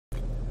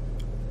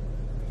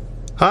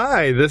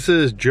Hi, this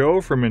is Joe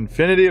from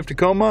Infiniti of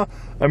Tacoma.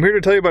 I'm here to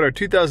tell you about our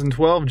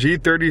 2012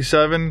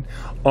 G37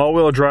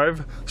 all-wheel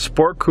drive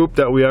sport coupe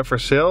that we have for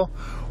sale.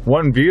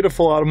 One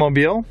beautiful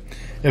automobile.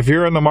 If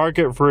you're in the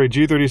market for a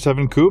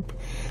G37 coupe,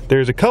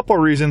 there's a couple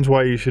reasons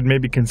why you should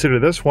maybe consider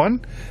this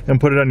one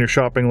and put it on your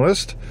shopping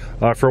list.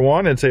 For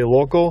one, it's a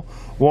local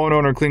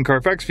one-owner clean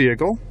Carfax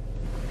vehicle.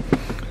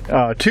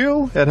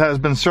 Two, it has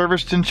been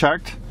serviced and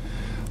checked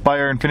by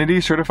our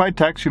Infiniti certified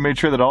techs who made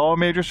sure that all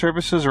major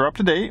services are up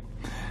to date.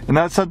 And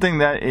that's something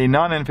that a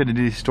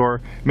non-Infiniti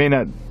store may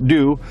not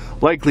do.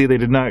 Likely they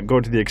did not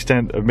go to the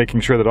extent of making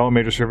sure that all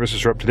major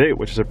services are up to date,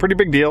 which is a pretty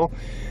big deal.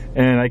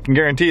 And I can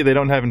guarantee you they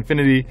don't have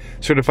Infiniti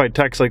certified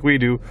techs like we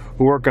do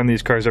who work on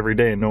these cars every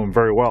day and know them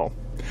very well.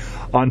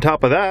 On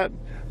top of that,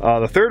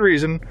 the third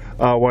reason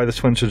why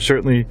this one should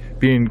certainly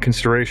be in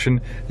consideration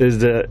is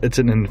that it's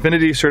an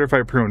Infiniti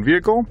certified pre-owned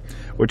vehicle,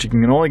 which you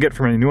can only get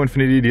from a new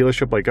Infiniti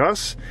dealership like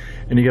us,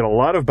 and you get a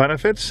lot of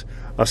benefits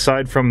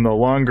aside from the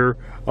longer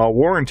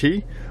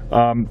warranty.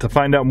 To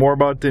find out more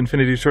about the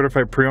Infiniti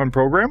certified pre-owned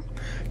program,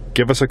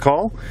 give us a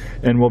call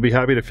and we'll be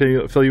happy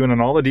to fill you in on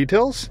all the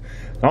details.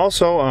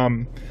 Also,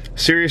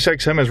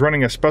 SiriusXM is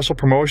running a special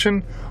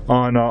promotion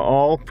on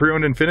all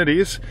pre-owned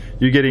Infinitis.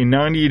 You get a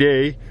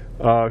 90-day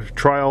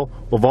trial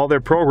of all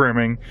their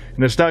programming,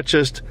 and it's not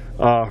just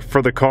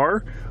for the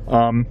car.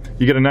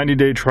 You get a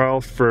 90-day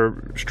trial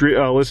for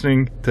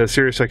listening to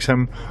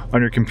SiriusXM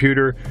on your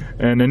computer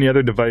and any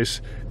other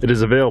device it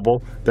is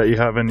available that you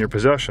have in your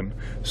possession.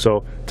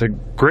 So it's a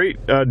great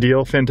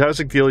deal,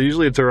 fantastic deal.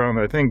 Usually it's around,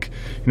 I think,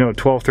 $12,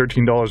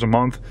 $13 a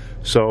month.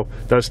 So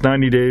that's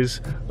 90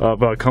 days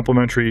of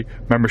complimentary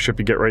membership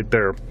you get right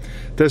there.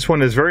 This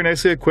one is very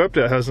nicely equipped.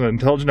 It has an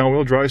intelligent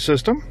all-wheel drive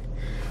system.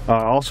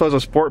 Also has a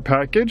sport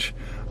package,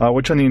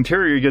 which on the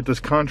interior you get this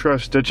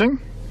contrast stitching,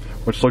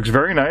 which looks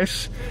very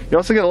nice. You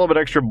also get a little bit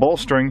extra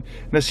bolstering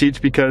in the seats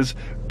because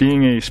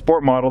being a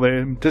sport model, they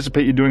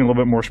anticipate you doing a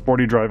little bit more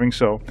sporty driving,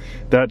 so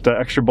that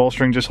extra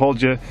bolstering just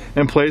holds you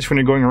in place when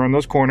you're going around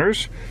those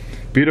corners.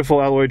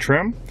 Beautiful alloy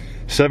trim,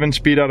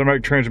 7-speed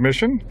automatic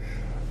transmission,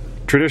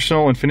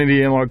 traditional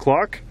Infiniti analog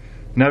clock,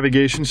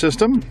 navigation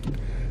system,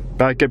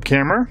 backup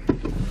camera,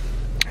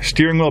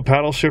 steering wheel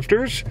paddle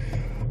shifters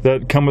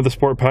that come with the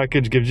sport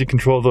package, gives you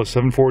control of those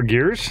 7 forward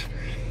gears.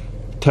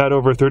 Tad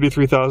over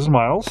 33,000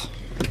 miles.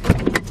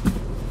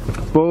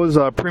 Bose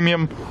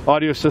premium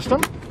audio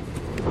system.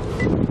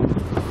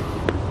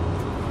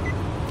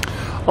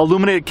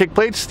 Illuminated kick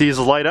plates, these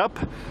light up.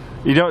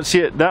 You don't see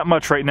it that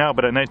much right now,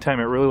 but at nighttime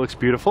it really looks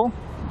beautiful.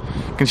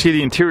 You can see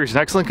the interior is in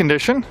excellent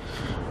condition.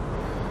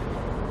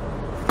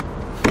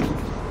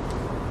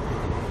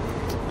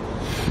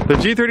 The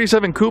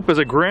G37 Coupe is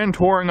a grand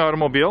touring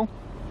automobile.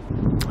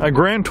 A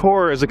Grand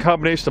Tour is a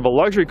combination of a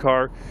luxury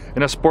car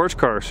and a sports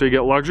car, so you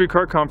get luxury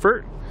car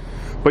comfort,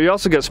 but you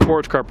also get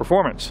sports car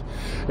performance.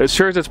 It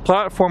shares its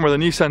platform with a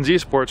Nissan Z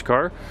sports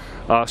car,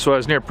 so it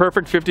has near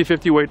perfect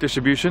 50-50 weight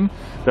distribution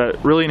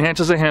that really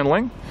enhances the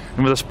handling.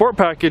 And with a sport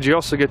package, you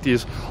also get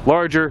these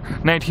larger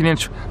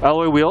 19-inch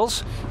alloy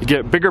wheels, you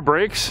get bigger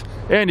brakes,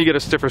 and you get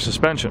a stiffer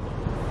suspension.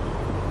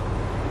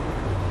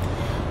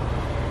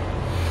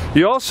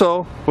 You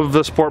also, with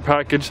the sport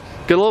package,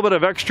 get a little bit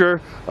of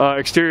extra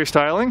exterior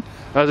styling.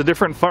 It has a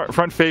different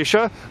front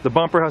fascia. The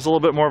bumper has a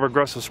little bit more of an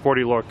aggressive,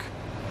 sporty look.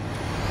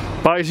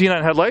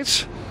 Bi-xenon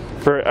headlights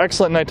for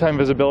excellent nighttime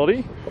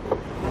visibility.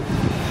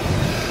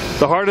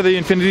 The heart of the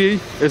Infiniti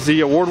is the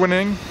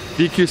award-winning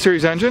DQ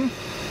Series engine.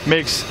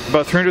 Makes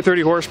about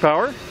 330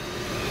 horsepower.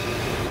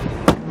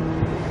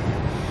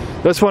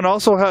 This one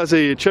also has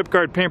a chip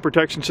guard paint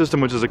protection system,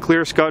 which is a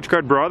clear Scotch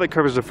Guard bra that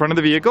covers the front of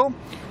the vehicle,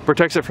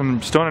 protects it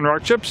from stone and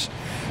rock chips.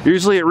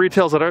 Usually it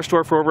retails at our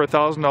store for over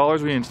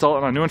 $1,000. We install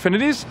it on new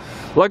Infinitis.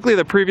 Luckily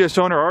the previous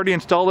owner already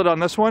installed it on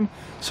this one,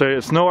 so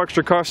it's no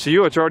extra cost to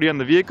you. It's already on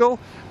the vehicle,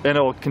 and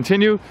it will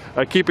continue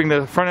keeping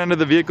the front end of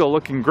the vehicle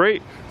looking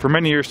great for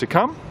many years to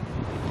come.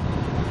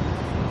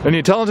 An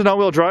intelligent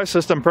all-wheel drive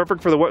system,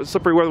 perfect for the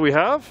slippery weather we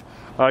have.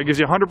 It gives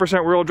you 100%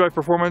 rear-wheel drive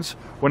performance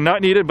when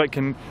not needed, but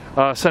can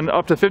send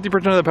up to 50%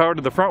 of the power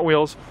to the front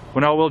wheels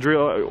when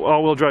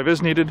all-wheel drive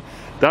is needed.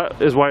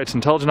 That is why it's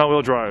intelligent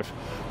all-wheel drive.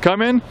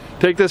 Come in,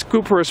 take this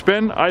coupe for a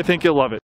spin. I think you'll love it.